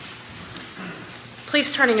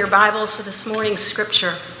Please turn in your Bibles to this morning's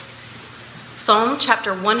scripture. Psalm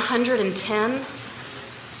chapter 110,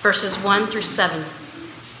 verses 1 through 7. If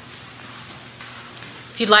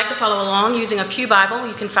you'd like to follow along using a pew Bible,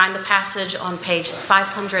 you can find the passage on page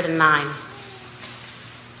 509.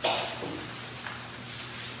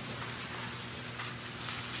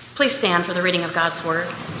 Please stand for the reading of God's word.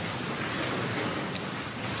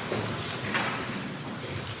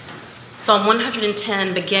 Psalm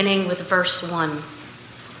 110, beginning with verse 1,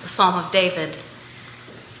 the Psalm of David.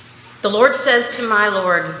 The Lord says to my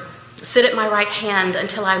Lord, "Sit at my right hand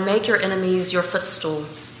until I make your enemies your footstool."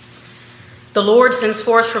 The Lord sends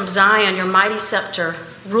forth from Zion your mighty scepter.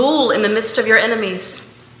 Rule in the midst of your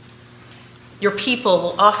enemies. Your people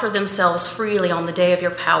will offer themselves freely on the day of your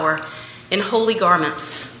power in holy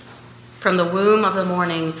garments. From the womb of the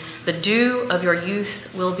morning, the dew of your youth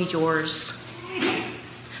will be yours.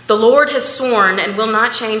 The Lord has sworn and will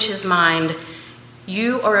not change his mind.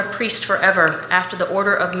 You are a priest forever, after the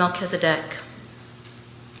order of Melchizedek.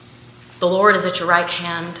 The Lord is at your right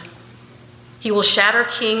hand. He will shatter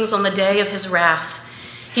kings on the day of his wrath.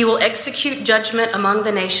 He will execute judgment among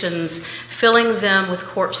the nations, filling them with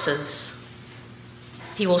corpses.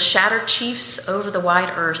 He will shatter chiefs over the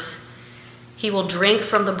wide earth. He will drink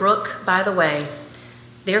from the brook by the way.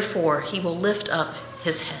 Therefore, he will lift up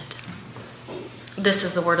his head. This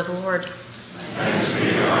is the word of the Lord. Thanks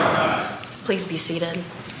be to God. Please be seated.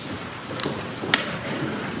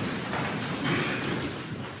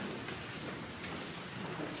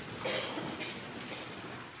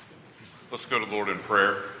 Let's go to the Lord in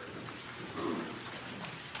prayer.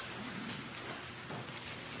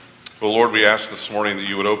 Well, Lord, we ask this morning that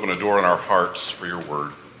you would open a door in our hearts for your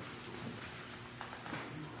word.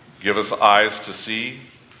 Give us eyes to see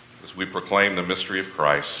as we proclaim the mystery of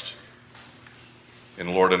Christ.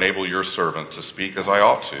 And Lord, enable your servant to speak as I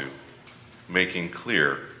ought to, making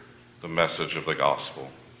clear the message of the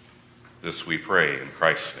gospel. This we pray in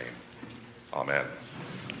Christ's name. Amen.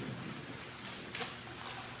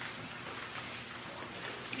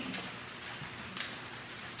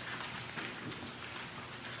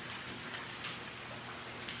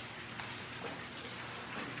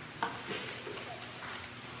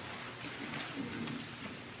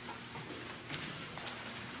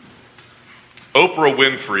 Oprah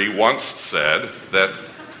Winfrey once said that,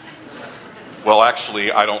 well,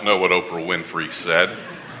 actually, I don't know what Oprah Winfrey said,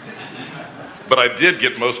 but I did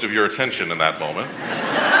get most of your attention in that moment.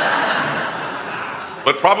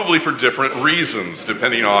 But probably for different reasons,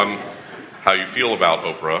 depending on how you feel about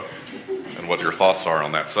Oprah and what your thoughts are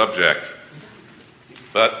on that subject.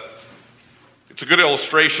 But it's a good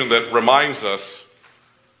illustration that reminds us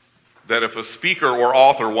that if a speaker or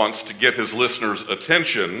author wants to get his listeners'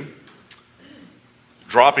 attention,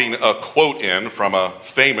 dropping a quote in from a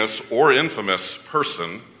famous or infamous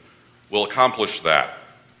person will accomplish that,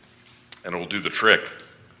 and it will do the trick.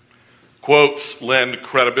 Quotes lend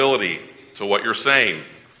credibility to what you're saying.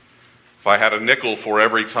 If I had a nickel for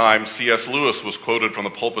every time C.S. Lewis was quoted from the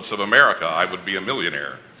pulpits of America, I would be a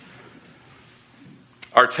millionaire.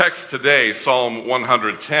 Our text today, Psalm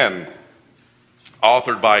 110,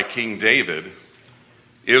 authored by King David,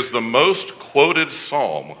 is the most quoted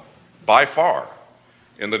psalm by far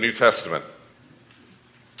in the New Testament.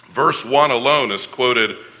 Verse 1 alone is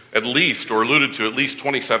quoted at least, or alluded to at least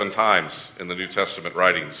 27 times in the New Testament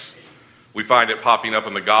writings. We find it popping up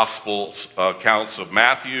in the Gospel accounts of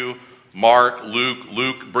Matthew, Mark, Luke.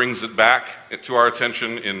 Luke brings it back to our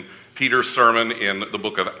attention in Peter's sermon in the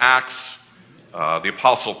book of Acts. The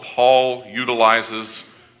Apostle Paul utilizes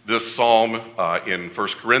this psalm in 1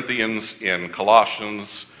 Corinthians, in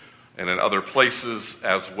Colossians, and in other places,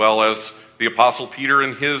 as well as the Apostle Peter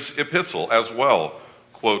in his epistle as well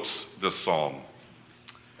quotes this psalm.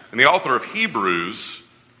 And the author of Hebrews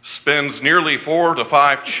spends nearly 4 to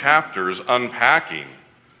 5 chapters unpacking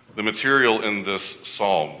the material in this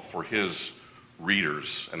psalm for his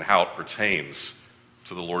readers and how it pertains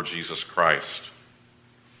to the Lord Jesus Christ.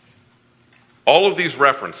 All of these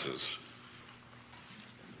references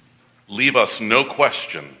leave us no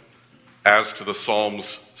question as to the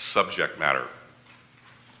psalm's subject matter: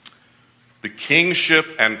 the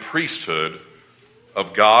kingship and priesthood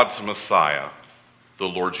of God's Messiah, the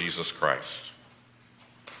Lord Jesus Christ.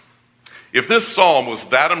 If this psalm was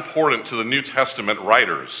that important to the New Testament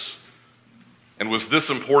writers, and was this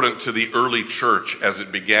important to the early church as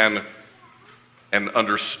it began and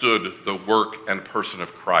understood the work and person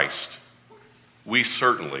of Christ, we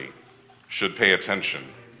certainly should pay attention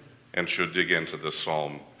and should dig into this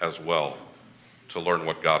psalm as well to learn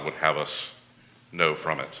what God would have us know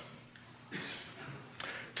from it.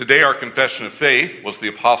 Today, our confession of faith was the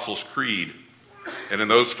Apostles' Creed. And in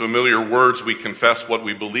those familiar words, we confess what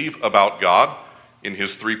we believe about God in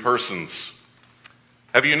his three persons.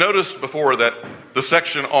 Have you noticed before that the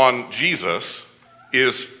section on Jesus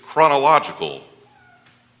is chronological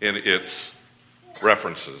in its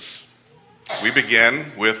references? We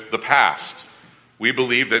begin with the past. We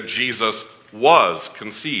believe that Jesus was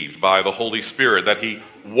conceived by the Holy Spirit, that he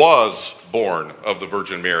was born of the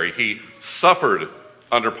Virgin Mary. He suffered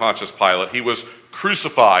under Pontius Pilate. He was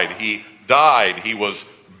crucified. He died. He was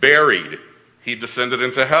buried. He descended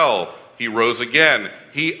into hell. He rose again.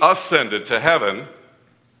 He ascended to heaven.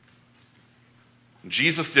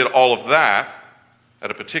 Jesus did all of that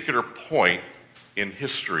at a particular point in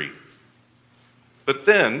history. But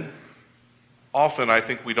then, often I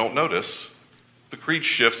think we don't notice, the creed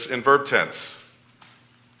shifts in verb tense.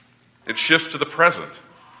 It shifts to the present.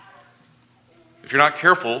 If you're not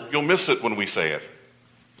careful, you'll miss it when we say it.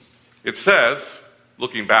 It says,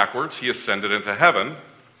 looking backwards, he ascended into heaven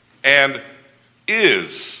and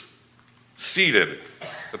is seated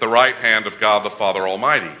at the right hand of God the Father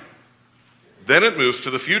Almighty. Then it moves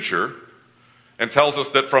to the future and tells us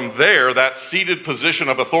that from there, that seated position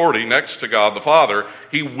of authority next to God the Father,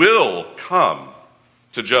 he will come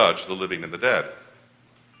to judge the living and the dead.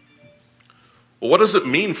 Well, what does it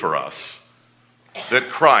mean for us that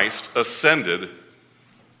Christ ascended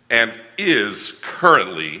and is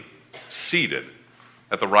currently seated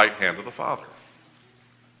at the right hand of the Father?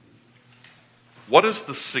 What is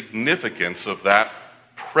the significance of that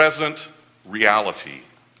present reality?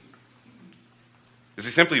 Is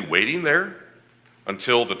he simply waiting there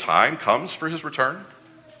until the time comes for his return?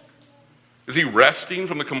 Is he resting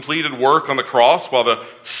from the completed work on the cross while the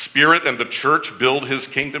Spirit and the church build his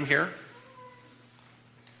kingdom here?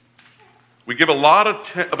 We give a lot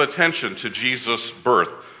of attention to Jesus' birth.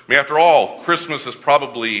 I mean, after all, Christmas is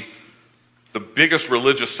probably the biggest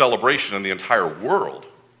religious celebration in the entire world.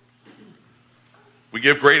 We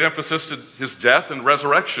give great emphasis to his death and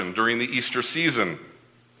resurrection during the Easter season.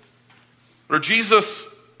 Or Jesus'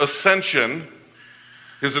 ascension,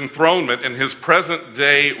 his enthronement, and his present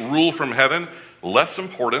day rule from heaven less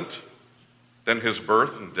important than his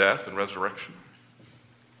birth and death and resurrection?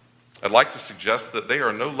 I'd like to suggest that they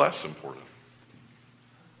are no less important.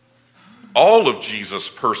 All of Jesus'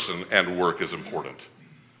 person and work is important.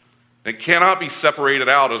 It cannot be separated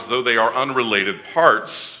out as though they are unrelated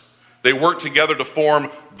parts. They work together to form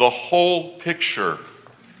the whole picture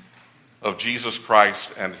of Jesus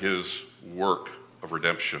Christ and his work of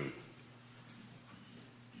redemption.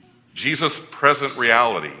 Jesus' present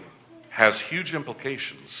reality has huge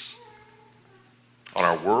implications on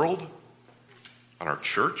our world, on our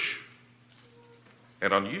church,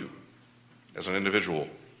 and on you as an individual.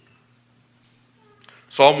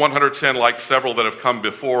 Psalm 110, like several that have come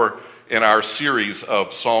before in our series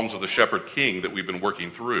of Psalms of the Shepherd King that we've been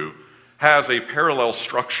working through, has a parallel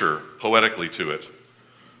structure poetically to it.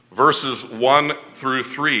 Verses 1 through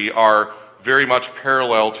 3 are very much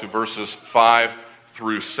parallel to verses 5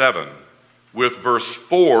 through 7, with verse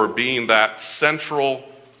 4 being that central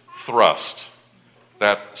thrust,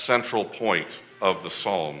 that central point of the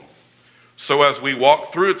psalm. So as we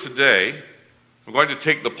walk through it today, I'm going to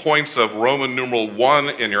take the points of Roman numeral 1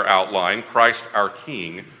 in your outline, Christ our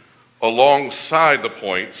King, alongside the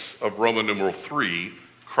points of Roman numeral 3,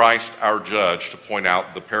 Christ our Judge, to point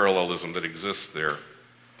out the parallelism that exists there.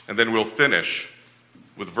 And then we'll finish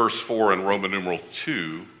with verse 4 in Roman numeral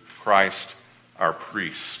 2, Christ our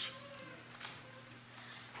Priest.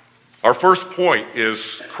 Our first point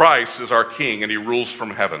is Christ is our King and he rules from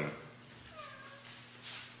heaven.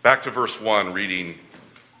 Back to verse 1, reading,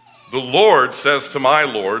 "The Lord says to my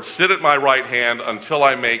Lord, sit at my right hand until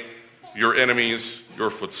I make your enemies your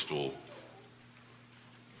footstool."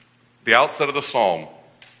 At the outset of the psalm,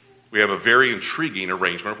 we have a very intriguing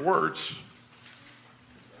arrangement of words.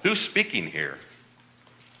 Who's speaking here?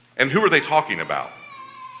 And who are they talking about?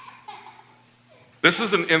 This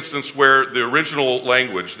is an instance where the original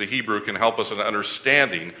language, the Hebrew, can help us in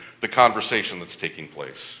understanding the conversation that's taking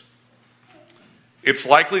place. It's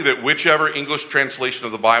likely that whichever English translation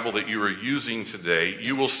of the Bible that you are using today,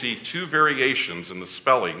 you will see two variations in the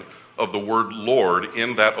spelling of the word Lord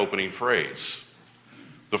in that opening phrase.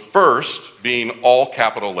 The first being all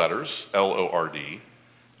capital letters, L-O-R-D,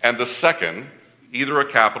 and the second, either a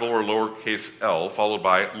capital or lowercase l, followed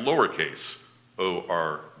by lowercase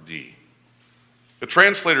o-r-d. The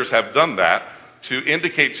translators have done that to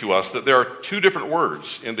indicate to us that there are two different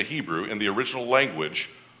words in the Hebrew, in the original language,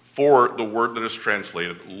 for the word that is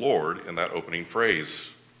translated Lord in that opening phrase.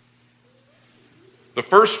 The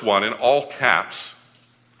first one, in all caps,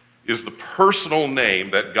 is the personal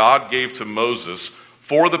name that God gave to Moses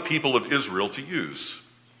for the people of Israel to use.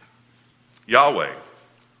 Yahweh,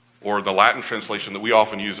 or the Latin translation that we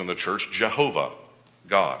often use in the church, Jehovah,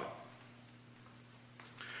 God.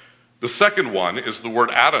 The second one is the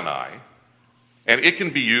word Adonai, and it can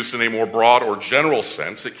be used in a more broad or general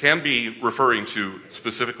sense. It can be referring to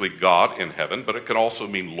specifically God in heaven, but it can also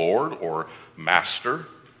mean Lord or Master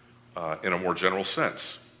in a more general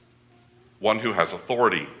sense. One who has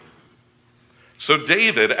authority. So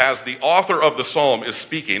David, as the author of the psalm, is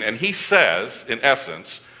speaking, and he says, in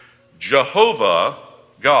essence, Jehovah,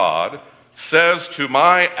 God, says to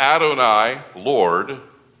my Adonai, Lord.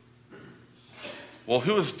 Well,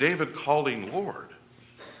 who is David calling Lord?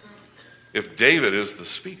 If David is the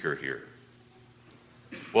speaker here.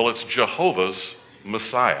 Well, it's Jehovah's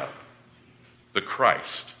Messiah, the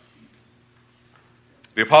Christ.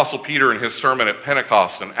 The Apostle Peter, in his sermon at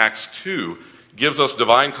Pentecost in Acts 2, gives us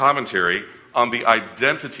divine commentary on the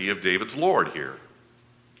identity of David's Lord here.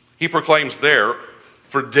 He proclaims there,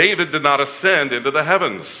 for David did not ascend into the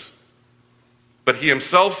heavens, but he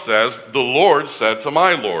himself says, the Lord said to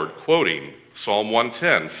my Lord, quoting Psalm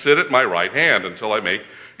 110, sit at my right hand until I make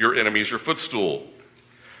your enemies your footstool.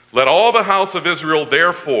 Let all the house of Israel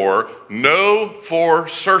therefore know for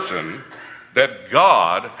certain that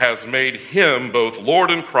God has made him both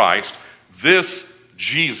Lord and Christ, this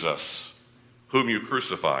Jesus whom you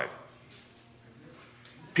crucified.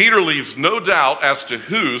 Peter leaves no doubt as to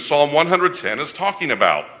who Psalm 110 is talking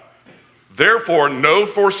about. Therefore, know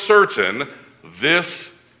for certain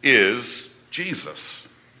this is Jesus.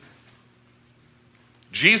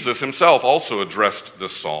 Jesus himself also addressed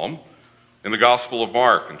this psalm in the Gospel of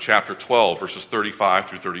Mark in chapter 12, verses 35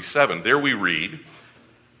 through 37. There we read,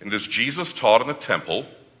 and as Jesus taught in the temple,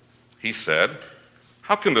 he said,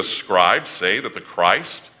 how can the scribes say that the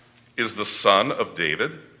Christ is the son of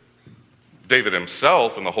David? David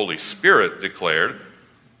himself and the Holy Spirit declared,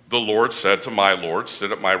 the Lord said to my Lord,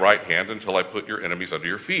 sit at my right hand until I put your enemies under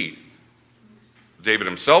your feet. David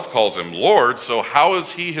himself calls him Lord, so how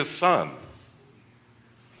is he his son?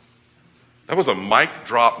 That was a mic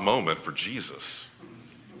drop moment for Jesus.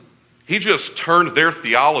 He just turned their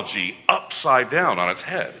theology upside down on its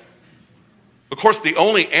head. Of course, the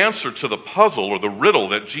only answer to the puzzle or the riddle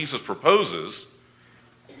that Jesus proposes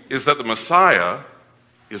is that the Messiah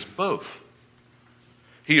is both.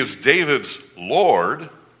 He is David's Lord,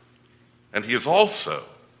 and he is also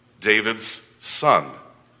David's son.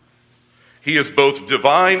 He is both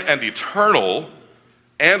divine and eternal,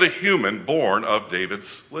 and a human born of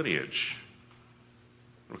David's lineage.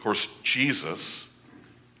 And of course, Jesus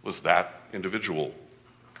was that individual.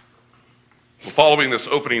 Well, following this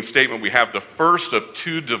opening statement, we have the first of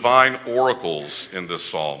two divine oracles in this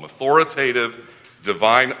psalm, authoritative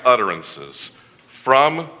divine utterances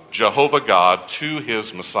from Jehovah God to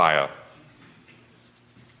his Messiah.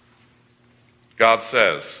 God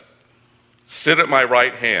says, sit at my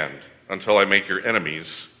right hand until I make your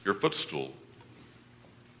enemies your footstool.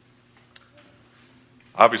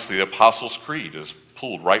 Obviously, the Apostles' Creed is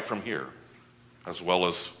pulled right from here, as well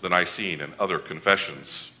as the Nicene and other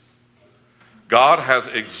confessions. God has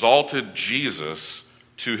exalted Jesus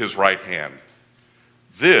to his right hand.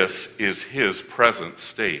 This is his present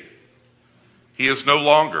state. He is no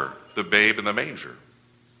longer the babe in the manger.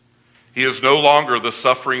 He is no longer the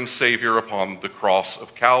suffering Savior upon the cross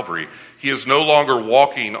of Calvary. He is no longer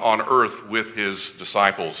walking on earth with his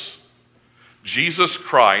disciples. Jesus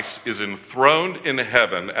Christ is enthroned in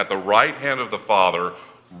heaven at the right hand of the Father,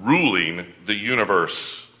 ruling the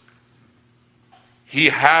universe. He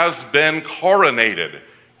has been coronated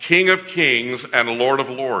King of Kings and Lord of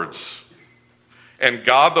Lords. And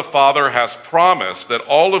God the Father has promised that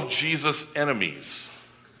all of Jesus' enemies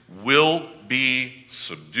will be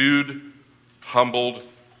subdued, humbled,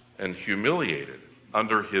 and humiliated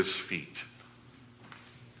under his feet.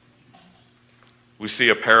 We see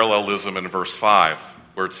a parallelism in verse 5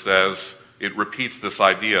 where it says, it repeats this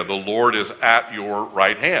idea, the Lord is at your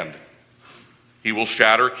right hand. He will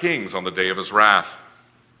shatter kings on the day of his wrath.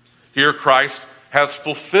 Here Christ has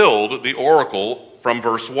fulfilled the oracle from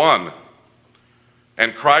verse 1.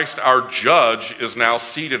 And Christ, our judge, is now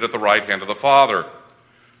seated at the right hand of the Father.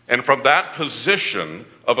 And from that position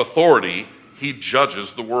of authority, he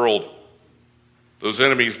judges the world. Those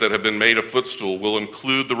enemies that have been made a footstool will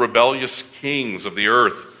include the rebellious kings of the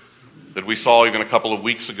earth that we saw even a couple of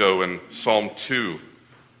weeks ago in Psalm 2,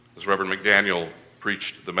 as Reverend McDaniel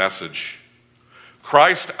preached the message.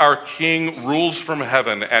 Christ, our King, rules from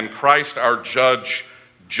heaven, and Christ, our judge,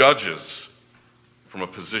 judges from a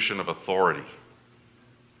position of authority.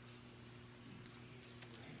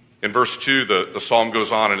 In verse 2, the psalm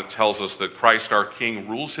goes on and it tells us that Christ, our King,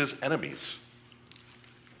 rules his enemies.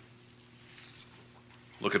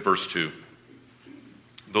 Look at verse 2.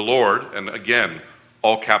 The Lord, and again,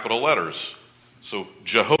 all capital letters, so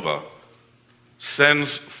Jehovah,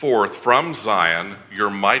 sends forth from Zion your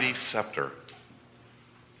mighty scepter.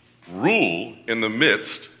 Rule in the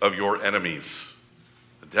midst of your enemies.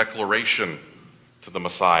 A declaration to the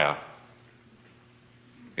Messiah.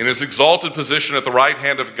 In his exalted position at the right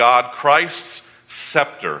hand of God, Christ's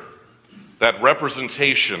scepter, that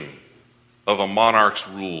representation of a monarch's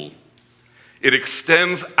rule, it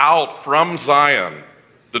extends out from Zion,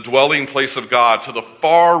 the dwelling place of God, to the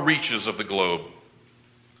far reaches of the globe.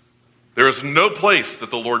 There is no place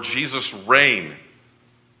that the Lord Jesus' reign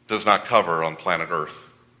does not cover on planet Earth.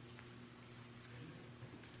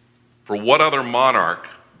 For what other monarch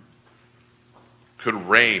could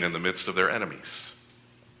reign in the midst of their enemies?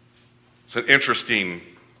 It's an interesting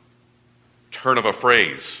turn of a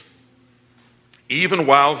phrase. Even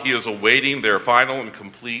while he is awaiting their final and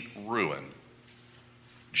complete ruin,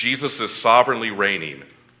 Jesus is sovereignly reigning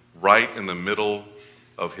right in the middle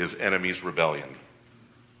of his enemy's rebellion.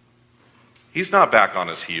 He's not back on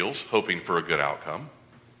his heels, hoping for a good outcome.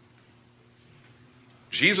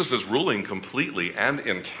 Jesus is ruling completely and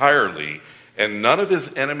entirely, and none of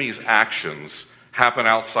his enemies' actions happen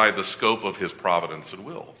outside the scope of his providence and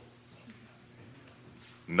will.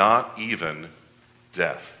 Not even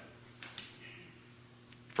death.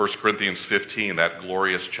 1 Corinthians 15, that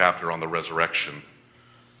glorious chapter on the resurrection,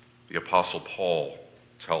 the Apostle Paul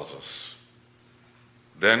tells us,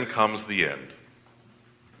 then comes the end,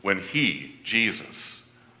 when he, Jesus,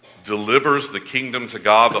 delivers the kingdom to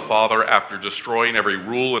God the Father after destroying every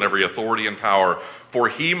rule and every authority and power. For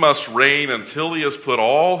he must reign until he has put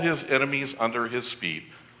all his enemies under his feet,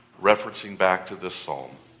 referencing back to this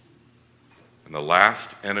psalm. And the last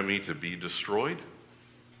enemy to be destroyed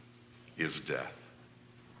is death.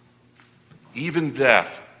 Even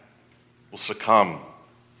death will succumb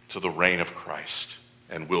to the reign of Christ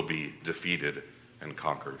and will be defeated and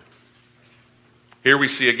conquered. Here we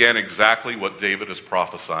see again exactly what David is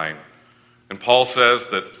prophesying. And Paul says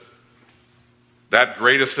that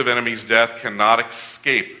greatest of enemies, death, cannot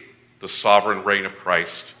escape the sovereign reign of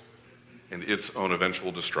Christ and its own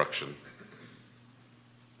eventual destruction.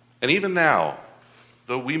 And even now,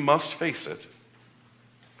 though we must face it,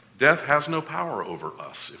 death has no power over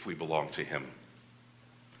us if we belong to him.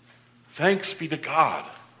 Thanks be to God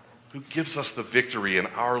who gives us the victory in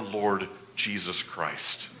our Lord Jesus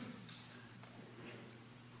Christ.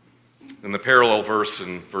 In the parallel verse,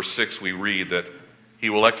 in verse 6, we read that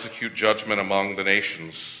he will execute judgment among the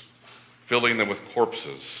nations, filling them with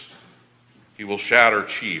corpses. He will shatter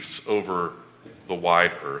chiefs over the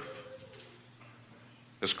wide earth.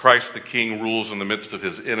 As Christ the King rules in the midst of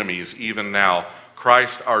his enemies, even now,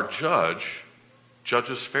 Christ our judge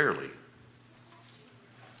judges fairly.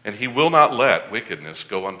 And he will not let wickedness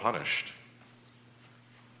go unpunished.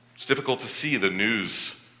 It's difficult to see the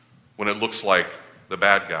news when it looks like the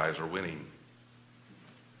bad guys are winning.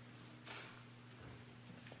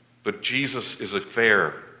 But Jesus is a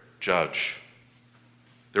fair judge.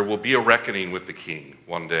 There will be a reckoning with the king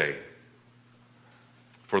one day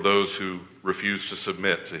for those who refuse to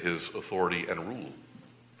submit to his authority and rule.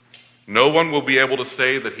 No one will be able to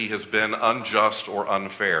say that he has been unjust or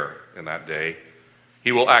unfair in that day.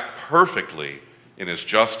 He will act perfectly in his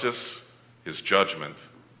justice, his judgment,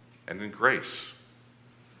 and in grace.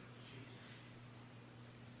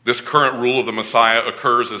 This current rule of the Messiah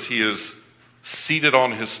occurs as he is seated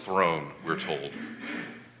on his throne, we're told.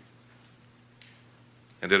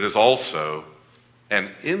 And it is also an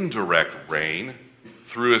indirect reign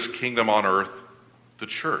through his kingdom on earth, the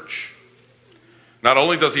church. Not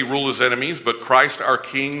only does he rule his enemies, but Christ our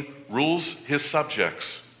King rules his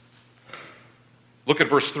subjects. Look at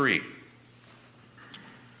verse 3.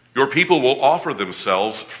 Your people will offer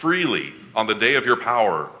themselves freely on the day of your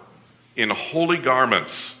power, in holy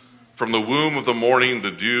garments. From the womb of the morning,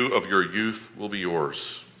 the dew of your youth will be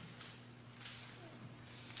yours.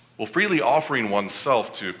 Well, freely offering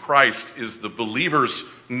oneself to Christ is the believer's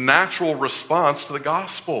natural response to the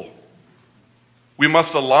gospel. We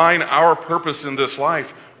must align our purpose in this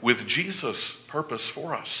life with Jesus' purpose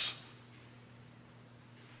for us.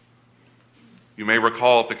 You may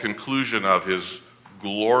recall at the conclusion of his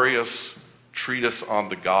glorious treatise on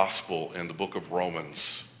the gospel in the book of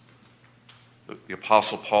Romans, the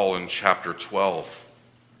Apostle Paul in chapter 12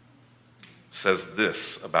 says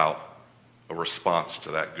this about a response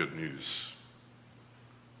to that good news.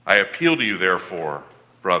 I appeal to you, therefore,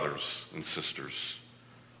 brothers and sisters,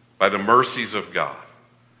 by the mercies of God,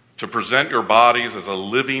 to present your bodies as a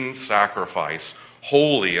living sacrifice,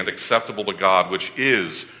 holy and acceptable to God, which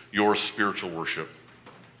is your spiritual worship.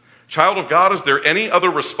 Child of God, is there any other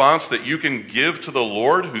response that you can give to the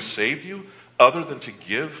Lord who saved you other than to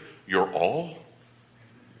give your all?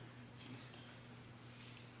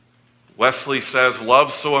 Wesley says,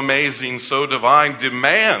 love so amazing, so divine,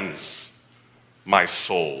 demands my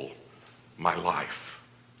soul, my life,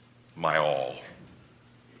 my all.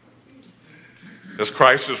 As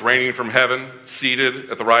Christ is reigning from heaven, seated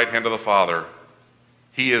at the right hand of the Father,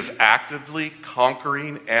 he is actively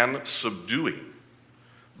conquering and subduing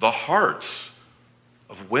the hearts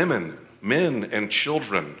of women, men, and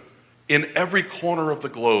children in every corner of the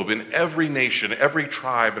globe, in every nation, every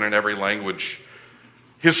tribe, and in every language.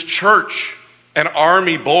 His church, an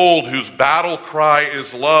army bold whose battle cry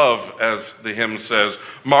is love, as the hymn says,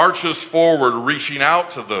 marches forward, reaching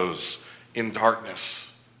out to those in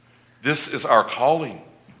darkness. This is our calling.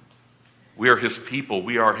 We are his people.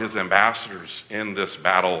 We are his ambassadors in this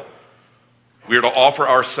battle. We are to offer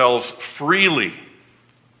ourselves freely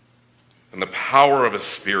in the power of his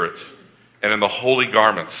Spirit and in the holy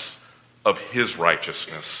garments of his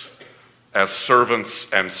righteousness as servants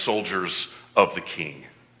and soldiers of the King.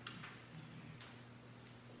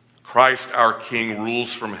 Christ, our King,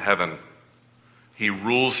 rules from heaven. He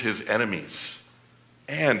rules his enemies,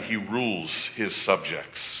 and he rules his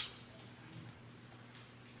subjects.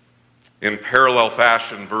 In parallel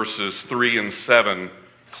fashion, verses 3 and 7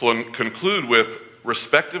 conclude with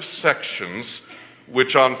respective sections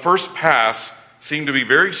which on first pass seem to be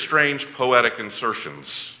very strange poetic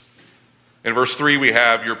insertions. In verse 3 we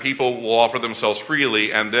have, your people will offer themselves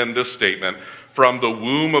freely, and then this statement, from the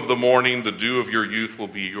womb of the morning the dew of your youth will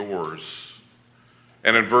be yours.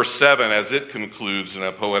 And in verse 7, as it concludes in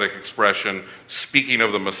a poetic expression, speaking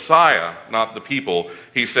of the Messiah, not the people,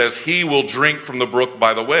 he says, he will drink from the brook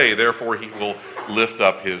by the way, therefore he will lift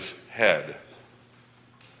up his head.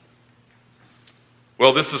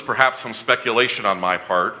 Well, this is perhaps some speculation on my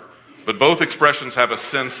part, but both expressions have a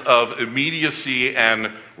sense of immediacy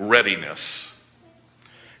and readiness.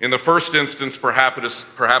 In the first instance,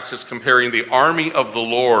 perhaps it's comparing the army of the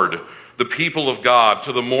Lord, the people of God,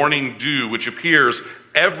 to the morning dew, which appears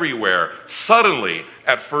everywhere, suddenly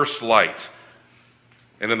at first light.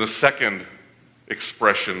 And in the second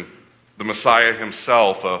expression, the Messiah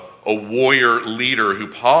himself, a warrior leader who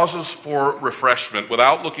pauses for refreshment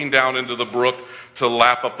without looking down into the brook to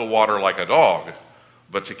lap up the water like a dog,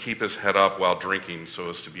 but to keep his head up while drinking so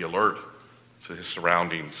as to be alert to his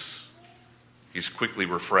surroundings. He's quickly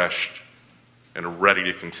refreshed and ready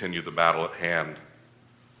to continue the battle at hand.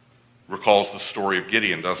 Recalls the story of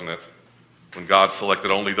Gideon, doesn't it? When God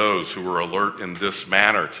selected only those who were alert in this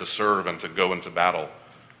manner to serve and to go into battle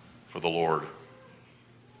for the Lord.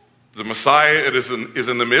 The Messiah is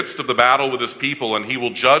in the midst of the battle with his people, and he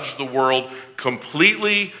will judge the world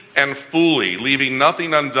completely and fully, leaving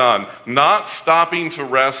nothing undone, not stopping to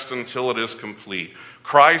rest until it is complete.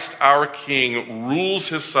 Christ, our King, rules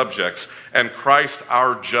his subjects, and Christ,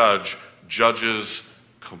 our Judge, judges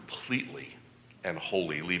completely and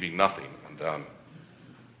wholly, leaving nothing undone.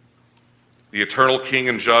 The eternal King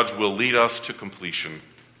and Judge will lead us to completion.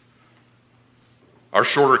 Our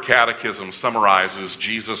shorter catechism summarizes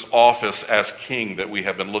Jesus' office as King that we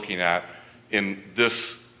have been looking at in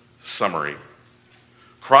this summary.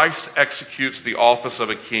 Christ executes the office of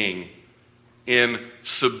a king in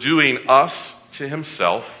subduing us to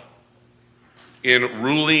himself, in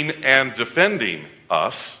ruling and defending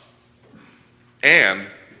us, and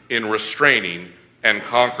in restraining and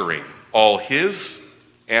conquering all his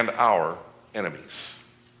and our enemies.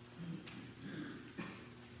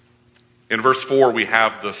 In verse 4, we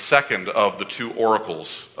have the second of the two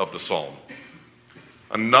oracles of the psalm.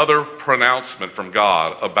 Another pronouncement from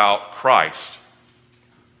God about Christ.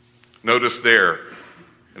 Notice there,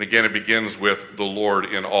 and again it begins with the Lord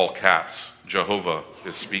in all caps. Jehovah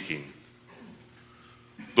is speaking.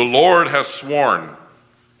 The Lord has sworn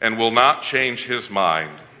and will not change his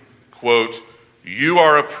mind. Quote, you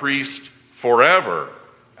are a priest forever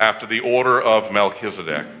after the order of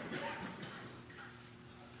Melchizedek.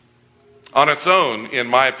 On its own, in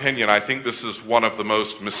my opinion, I think this is one of the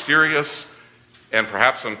most mysterious and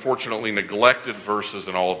perhaps unfortunately neglected verses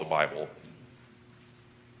in all of the Bible.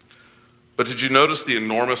 But did you notice the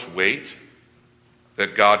enormous weight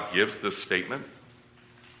that God gives this statement?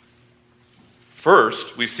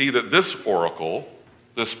 First, we see that this oracle,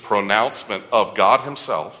 this pronouncement of God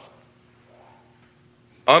himself,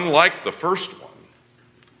 unlike the first one,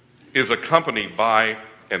 is accompanied by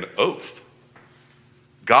an oath.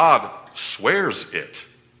 God swears it.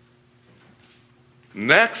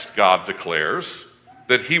 Next, God declares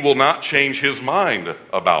that he will not change his mind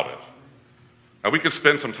about it. Now, we could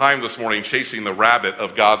spend some time this morning chasing the rabbit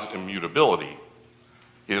of God's immutability.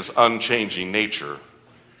 his unchanging nature,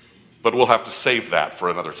 but we'll have to save that for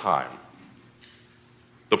another time.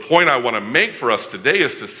 The point I want to make for us today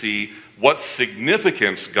is to see what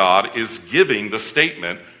significance God is giving the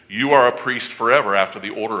statement, "You are a priest forever after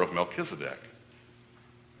the order of Melchizedek."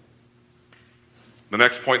 The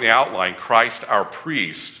next point in the outline, Christ our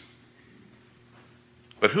priest.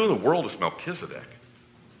 But who in the world is Melchizedek?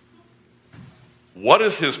 What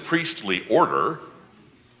is his priestly order?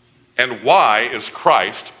 And why is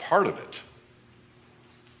Christ part of it?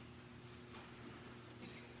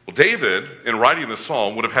 Well, David, in writing the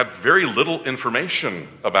psalm, would have had very little information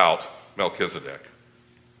about Melchizedek.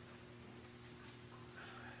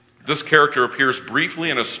 This character appears briefly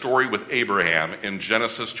in a story with Abraham in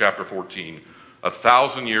Genesis chapter 14,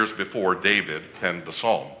 1,000 years before David penned the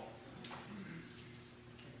psalm.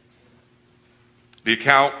 The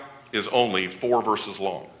account is only 4 verses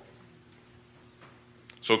long.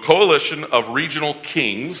 So a coalition of regional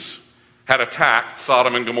kings had attacked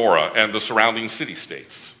Sodom and Gomorrah and the surrounding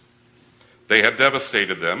city-states. They had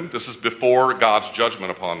devastated them. This is before God's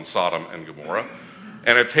judgment upon Sodom and Gomorrah,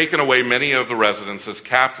 and had taken away many of the residents as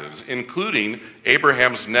captives, including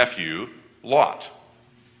Abraham's nephew, Lot,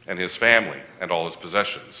 and his family and all his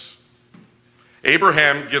possessions.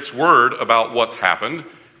 Abraham gets word about what's happened,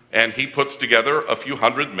 and he puts together a few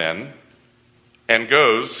hundred men and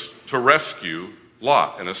goes to rescue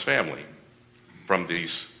Lot and his family from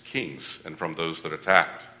these kings and from those that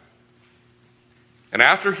attacked. And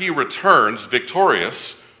after he returns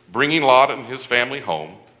victorious, bringing Lot and his family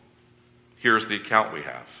home, here's the account we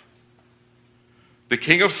have. The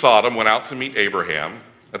king of Sodom went out to meet Abraham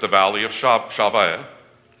at the valley of Shaveh,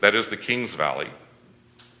 that is the king's valley.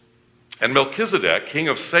 And Melchizedek, king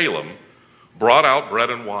of Salem, brought out bread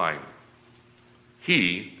and wine.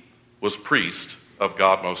 He was priest of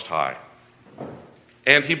God Most High.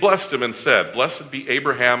 And he blessed him and said, "Blessed be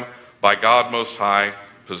Abraham by God Most High,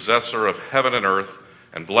 possessor of heaven and earth,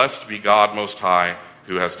 and blessed be God Most High,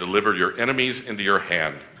 who has delivered your enemies into your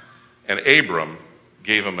hand." And Abram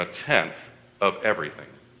gave him 1/10 of everything.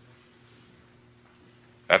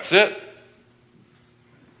 That's it.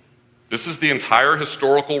 This is the entire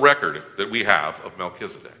historical record that we have of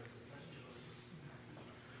Melchizedek.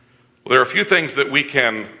 Well, there are a few things that we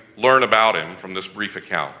can learn about him from this brief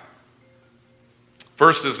account.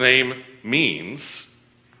 First, his name means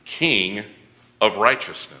King of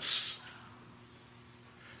Righteousness.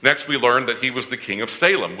 Next, we learn that he was the king of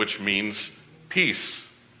Salem, which means peace.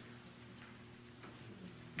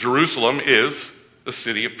 Jerusalem is the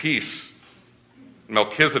city of peace.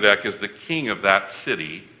 Melchizedek is the king of that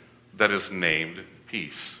city that is named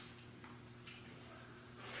Peace.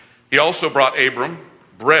 He also brought Abram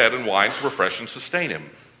bread and wine to refresh and sustain him.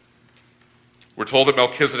 We're told that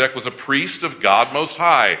Melchizedek was a priest of God Most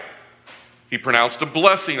High. He pronounced a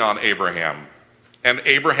blessing on Abraham, and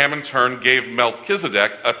Abraham in turn gave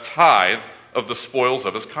Melchizedek a tithe of the spoils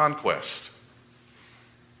of his conquest.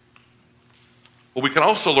 Well, we can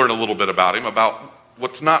also learn a little bit about him, about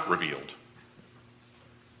what's not revealed.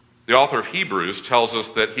 The author of Hebrews tells us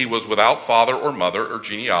that he was without father or mother or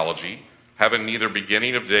genealogy, having neither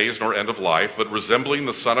beginning of days nor end of life, but resembling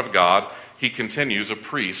the Son of God, he continues a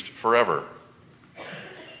priest forever.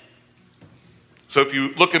 So if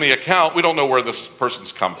you look in the account, we don't know where this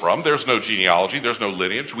person's come from. There's no genealogy, there's no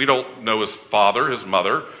lineage. We don't know his father, his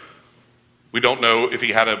mother. We don't know if he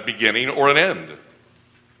had a beginning or an end.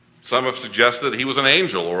 Some have suggested that he was an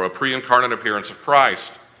angel or a pre-incarnate appearance of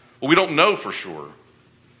Christ. Well, we don't know for sure.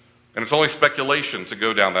 And it's only speculation to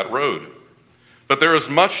go down that road. But there is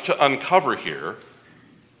much to uncover here,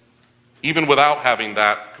 even without having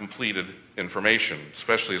that completed information,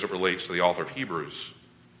 especially as it relates to the author of Hebrews.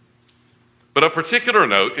 But of particular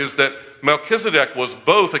note is that Melchizedek was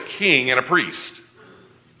both a king and a priest.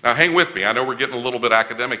 Now hang with me. I know we're getting a little bit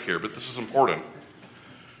academic here, but this is important.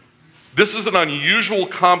 This is an unusual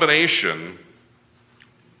combination,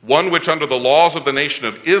 one which under the laws of the nation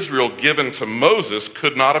of Israel given to Moses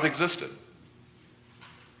could not have existed.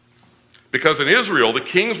 Because in Israel, the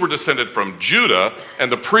kings were descended from Judah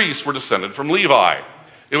and the priests were descended from Levi.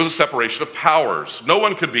 It was a separation of powers. No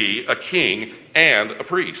one could be a king and a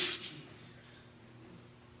priest.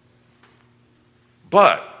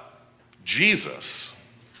 But Jesus,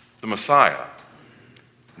 the Messiah,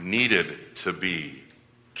 needed to be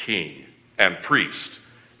king and priest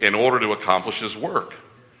in order to accomplish his work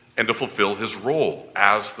and to fulfill his role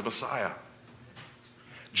as the Messiah.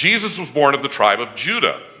 Jesus was born of the tribe of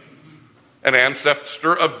Judah, an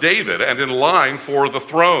ancestor of David, and in line for the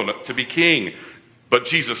throne to be king. But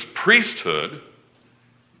Jesus' priesthood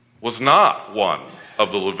was not one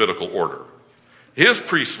of the Levitical order. His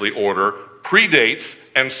priestly order predates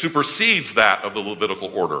and supersedes that of the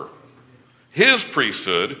Levitical order. His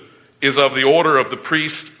priesthood is of the order of the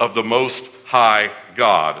priest of the Most High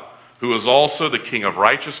God, who is also the King of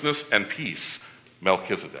righteousness and peace,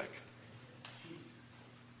 Melchizedek.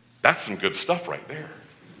 That's some good stuff right there.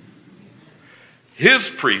 His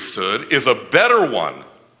priesthood is a better one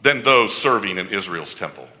than those serving in Israel's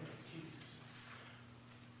temple.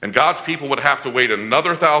 And God's people would have to wait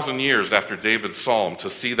another 1,000 years after David's psalm to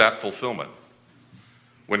see that fulfillment,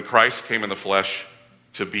 when Christ came in the flesh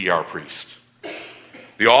to be our priest.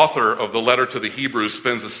 The author of the letter to the Hebrews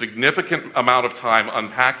spends a significant amount of time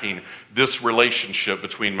unpacking this relationship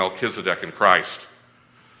between Melchizedek and Christ.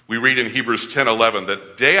 We read in Hebrews 10:11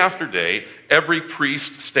 that day after day, every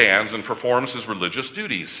priest stands and performs his religious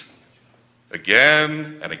duties.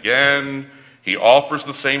 Again and again, he offers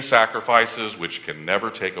the same sacrifices which can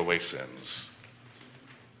never take away sins.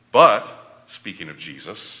 But, speaking of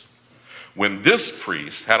Jesus, when this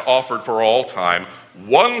priest had offered for all time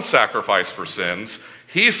one sacrifice for sins,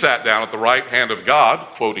 he sat down at the right hand of God,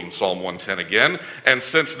 quoting Psalm 110 again, and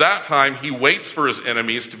since that time he waits for his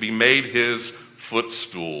enemies to be made his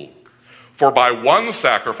footstool. For by one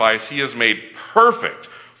sacrifice he has made perfect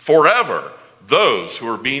forever those who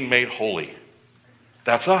are being made holy.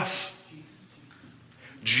 That's us.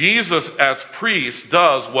 Jesus as priest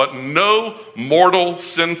does what no mortal,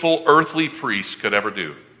 sinful, earthly priest could ever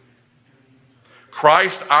do.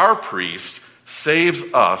 Christ, our priest, saves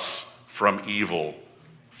us from evil,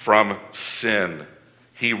 from sin.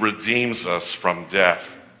 He redeems us from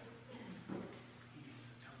death.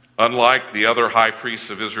 Unlike the other high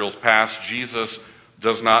priests of Israel's past, Jesus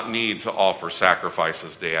does not need to offer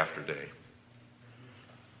sacrifices day after day.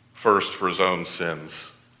 First for his own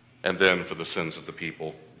sins, and then for the sins of the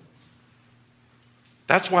people.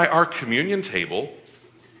 That's why our communion table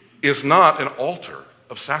is not an altar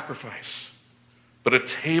of sacrifice, but a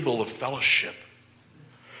table of fellowship.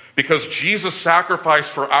 Because Jesus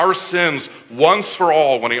sacrificed for our sins once for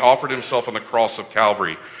all when he offered himself on the cross of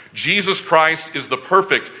Calvary. Jesus Christ is the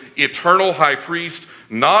perfect, eternal high priest,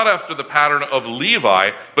 not after the pattern of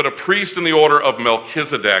Levi, but a priest in the order of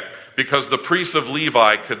Melchizedek, because the priests of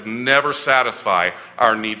Levi could never satisfy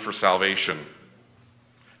our need for salvation.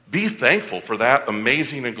 Be thankful for that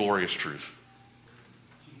amazing and glorious truth.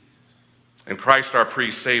 And Christ our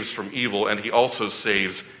priest saves from evil, and he also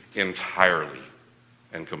saves entirely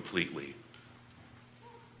and completely.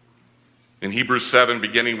 In Hebrews 7,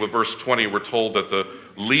 beginning with verse 20, we're told that the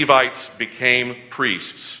Levites became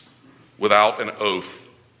priests without an oath.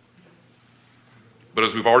 But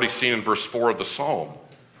as we've already seen in verse 4 of the psalm,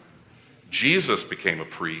 Jesus became a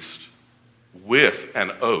priest with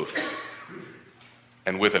an oath,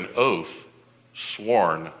 and with an oath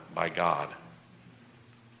sworn by God.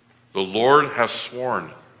 The Lord has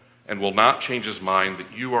sworn and will not change his mind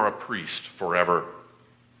that you are a priest forever.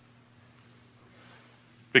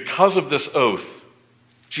 Because of this oath,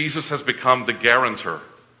 Jesus has become the guarantor,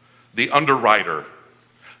 the underwriter,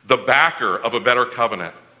 the backer of a better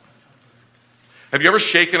covenant. Have you ever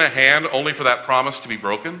shaken a hand only for that promise to be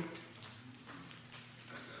broken?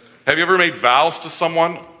 Have you ever made vows to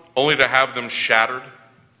someone only to have them shattered?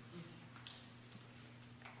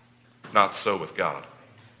 Not so with God.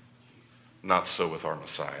 Not so with our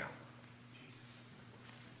Messiah.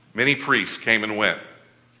 Many priests came and went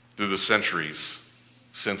through the centuries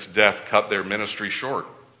since death cut their ministry short.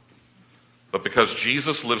 But because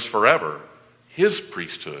Jesus lives forever, his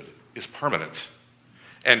priesthood is permanent.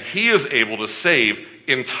 And he is able to save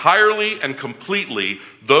entirely and completely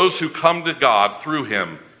those who come to God through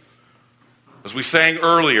him. As we sang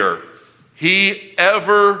earlier, he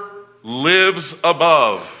ever lives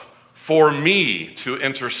above for me to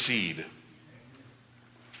intercede.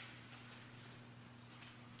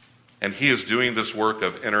 And he is doing this work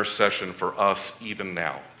of intercession for us even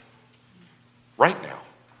now. Right now.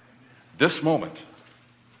 This moment.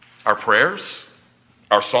 Our prayers,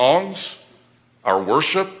 our songs, our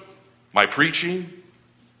worship, my preaching,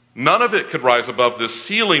 none of it could rise above this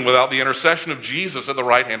ceiling without the intercession of Jesus at the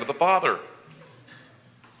right hand of the Father.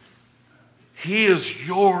 He is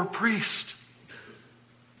your priest.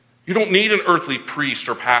 You don't need an earthly priest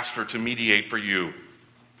or pastor to mediate for you.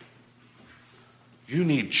 You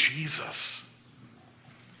need Jesus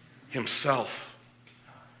himself.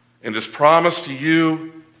 And his promise to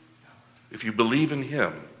you, if you believe in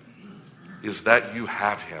him, is that you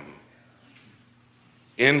have him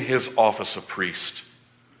in his office of priest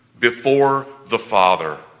before the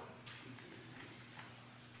Father.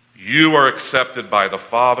 You are accepted by the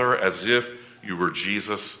Father as if you were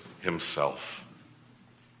Jesus himself.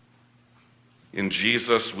 In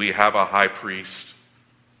Jesus, we have a high priest,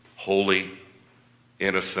 holy,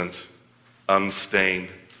 innocent, unstained,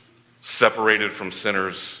 separated from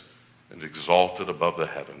sinners, and exalted above the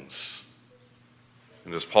heavens.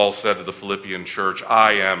 And as Paul said to the Philippian church,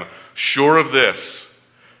 I am sure of this,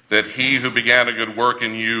 that he who began a good work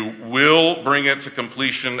in you will bring it to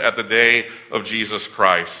completion at the day of Jesus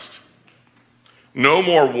Christ. No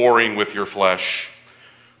more warring with your flesh.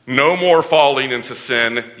 No more falling into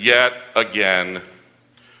sin yet again.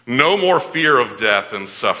 No more fear of death and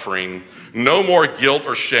suffering. No more guilt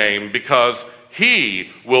or shame, because he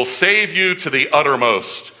will save you to the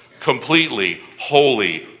uttermost, completely,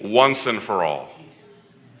 wholly, once and for all.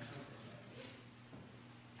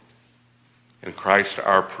 And Christ,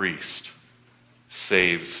 our priest,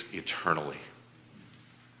 saves eternally.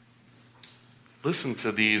 Listen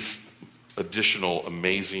to these additional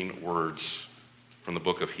amazing words from the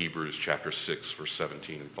book of Hebrews, chapter 6, verse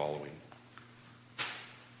 17 and following.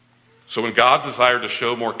 So when God desired to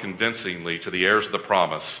show more convincingly to the heirs of the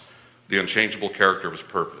promise the unchangeable character of his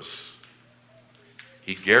purpose,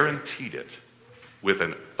 he guaranteed it with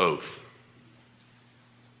an oath,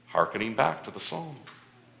 hearkening back to the psalm.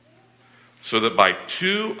 So that by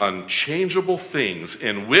two unchangeable things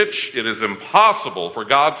in which it is impossible for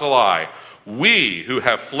God to lie, we who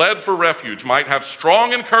have fled for refuge might have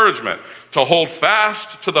strong encouragement to hold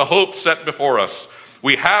fast to the hope set before us.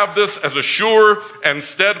 We have this as a sure and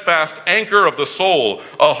steadfast anchor of the soul,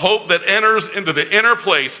 a hope that enters into the inner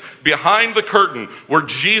place behind the curtain where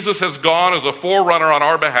Jesus has gone as a forerunner on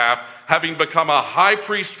our behalf, having become a high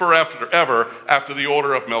priest forever after the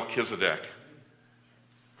order of Melchizedek.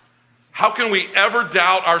 How can we ever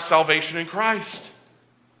doubt our salvation in Christ?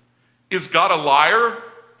 Is God a liar?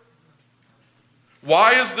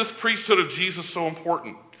 Why is this priesthood of Jesus so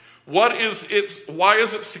important? Why is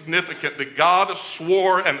it significant that God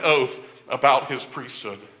swore an oath about his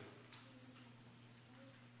priesthood?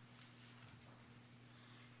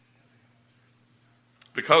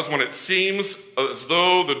 Because when it seems as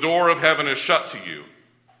though the door of heaven is shut to you,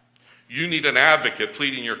 you need an advocate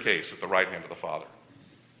pleading your case at the right hand of the Father.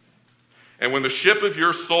 And when the ship of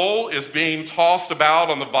your soul is being tossed about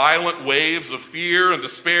on the violent waves of fear and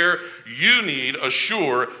despair, you need a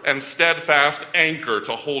sure and steadfast anchor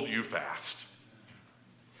to hold you fast.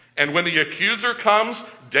 And when the accuser comes,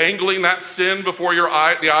 dangling that sin before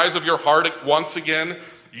the eyes of your heart once again,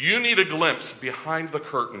 you need a glimpse behind the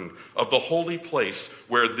curtain of the holy place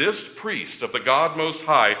where this priest of the God Most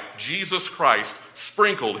High, Jesus Christ,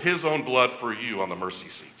 sprinkled his own blood for you on the mercy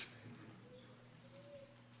seat.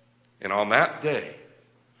 And on that day,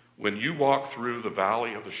 when you walk through the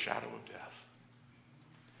valley of the shadow of death,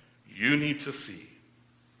 you need to see,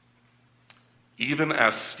 even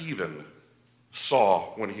as Stephen saw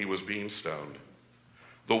when he was being stoned,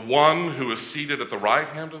 the one who is seated at the right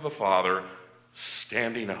hand of the Father,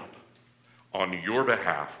 standing up on your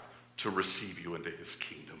behalf to receive you into his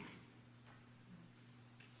kingdom.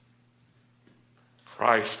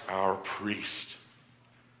 Christ, our priest,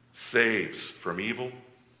 saves from evil,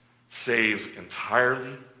 saves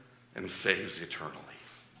entirely, and saves eternally.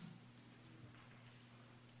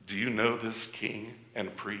 Do you know this king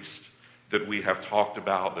and priest that we have talked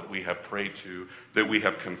about, that we have prayed to, that we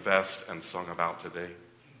have confessed and sung about today?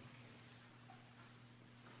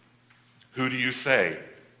 Who do you say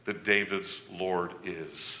that David's Lord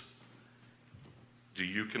is? Do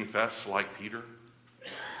you confess like Peter?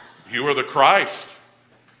 You are the Christ,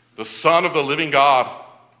 the Son of the living God.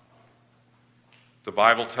 The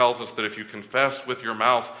Bible tells us that if you confess with your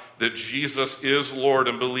mouth that Jesus is Lord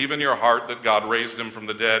and believe in your heart that God raised him from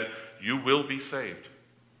the dead, you will be saved.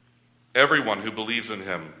 Everyone who believes in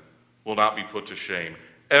him will not be put to shame.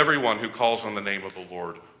 Everyone who calls on the name of the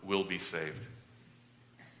Lord will be saved.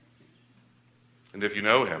 And if you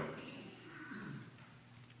know him,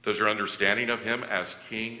 does your understanding of him as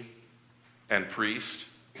king and priest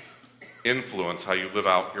influence how you live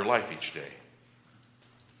out your life each day?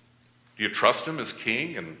 Do you trust him as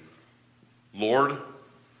king and Lord?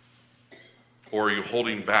 Or are you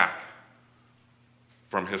holding back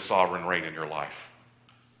from his sovereign reign in your life?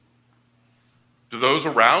 Do those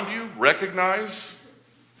around you recognize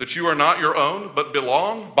that you are not your own, but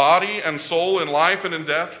belong, body and soul, in life and in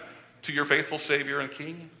death, to your faithful Savior and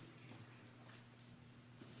King?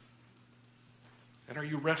 And are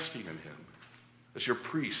you resting in him as your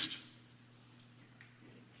priest?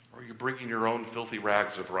 Or are you bringing your own filthy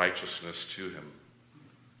rags of righteousness to him?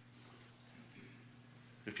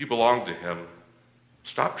 If you belong to him,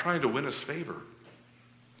 stop trying to win his favor.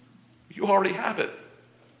 You already have it.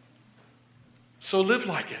 So live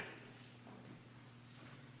like it.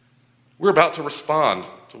 We're about to respond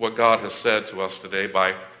to what God has said to us today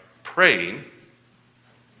by praying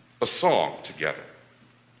a song together.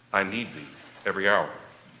 I need thee every hour.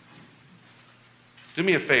 Do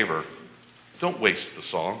me a favor, don't waste the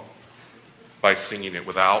song by singing it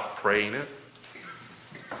without praying it.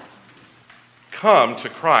 Come to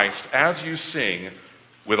Christ as you sing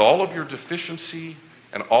with all of your deficiency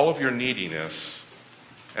and all of your neediness,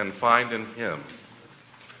 and find in him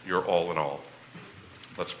your all in all.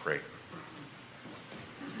 Let's pray.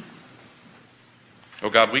 Oh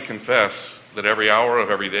God, we confess that every hour of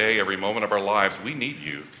every day, every moment of our lives, we need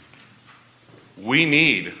you. We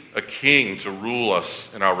need a king to rule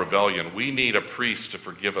us in our rebellion. We need a priest to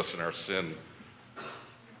forgive us in our sin.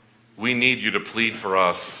 We need you to plead for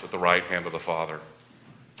us at the right hand of the Father.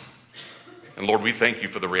 And Lord, we thank you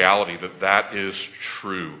for the reality that that is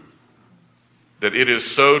true. That it is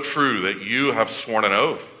so true that you have sworn an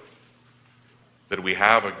oath that we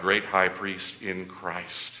have a great high priest in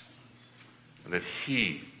Christ, and that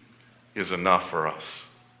he is enough for us.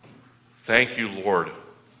 Thank you, Lord.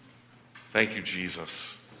 Thank you,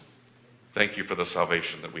 Jesus. Thank you for the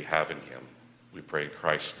salvation that we have in him. We pray in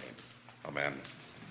Christ's name. Amen.